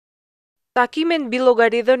Takimet mbi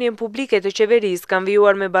llogaridhënien publike të qeverisë kanë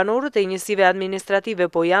vijuar me banorët e njësive administrative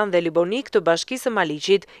Pojan dhe Libonik të Bashkisë së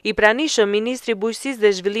Maliqit. I pranishëm Ministri i Bujqësisë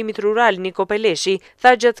dhe Zhvillimit Rural Niko Peleshi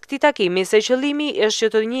tha gjatë këtij takimi se qëllimi është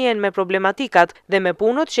që të njihen me problematikat dhe me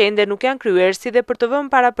punët që ende nuk janë kryer, si dhe për të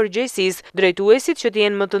vënë para përgjegjësisë drejtuesit që të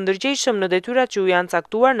jenë më të ndërgjegjshëm në detyrat që u janë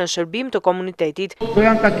caktuar në shërbim të komunitetit. Këto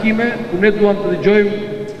janë takime ku ne duam të dëgjojmë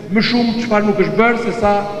më shumë çfarë nuk është bërë se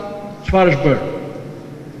sa çfarë është bërë.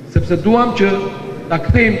 Sepse duam që ta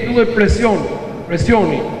kthejmë këtë lloj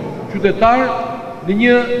presioni qytetar në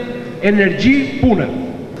një energji pune.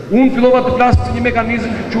 Unë fillova të flas për një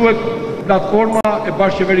mekanizëm që quhet platforma e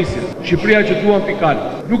bashkëqeverisjes, Shqipëria që duam pikal.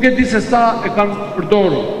 Nuk e di se sa e kanë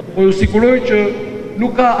përdorur, po ju siguroj që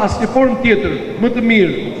nuk ka asnjë formë tjetër më të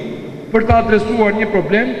mirë për të adresuar një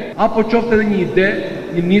problem apo qoftë edhe një ide,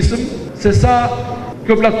 një nisëm, se sa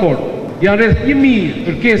kjo platformë. Janë rreth 1000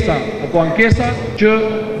 kërkesa apo ankesa që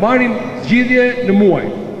marrin zgjidhje në muaj.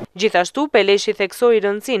 Gjithashtu, Peleshi theksoi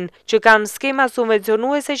rëndësinë që kanë skema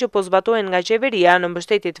subvencionuese që po zbatohen nga qeveria në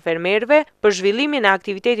mbështetje të fermerëve për zhvillimin e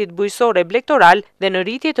aktivitetit bujqësor e blektoral dhe në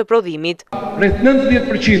rritje të prodhimit. Rreth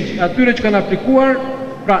 90% e atyre që kanë aplikuar,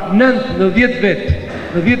 pra 9 në 10 vetë,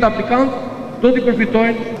 në 10 aplikantë, do t'i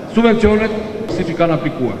përfitojnë subvencionet si që kanë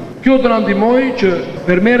aplikuar. Kjo do na ndihmojë që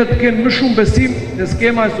fermerët të kenë më shumë besim në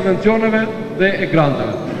skema e subvencioneve dhe e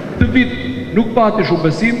granteve. Këtë vit nuk pati shumë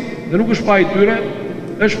besim dhe nuk është faji tyre,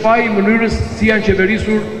 është faji i mënyrës si janë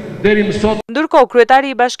qeverisur deri më sot. Ndërkohë,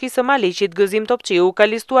 kryetari i Bashkisë së Maliqit, Gëzim Topçiu, ka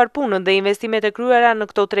listuar punën dhe investimet e kryera në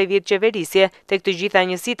këto 3 vjet qeverisje tek të gjitha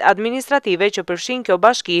njësitë administrative që përfshin kjo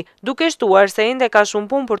bashki, duke shtuar se ende ka shumë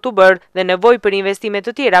punë për t'u bërë dhe nevojë për investime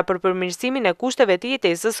të tjera për përmirësimin e kushteve të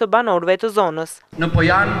jetesës së banorëve të zonës. Në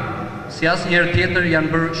Pojan, si asnjëherë tjetër,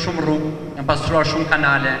 janë bërë shumë rrugë, janë pastruar shumë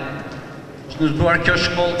kanale, është ndërtuar kjo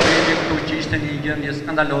shkollë këtu që ishte një gjendje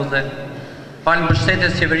skandaloze. Falë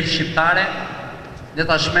mbështetjes qeverisë shqiptare, dhe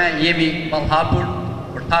tashme jemi ballhapur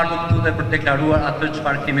për të ardhur këtu dhe për të deklaruar atë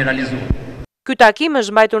çfarë kemi realizuar. Ky takim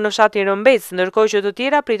është mbajtur në fshatin Rëmbec, ndërkohë që të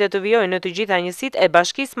tjera pritet të vijojnë në të gjitha njësitë e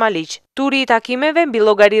Bashkisë Maliq. Turi i takimeve mbi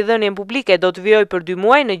llogaridhënien publike do të vijojë për 2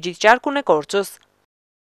 muaj në gjithë qarkun e Korçës.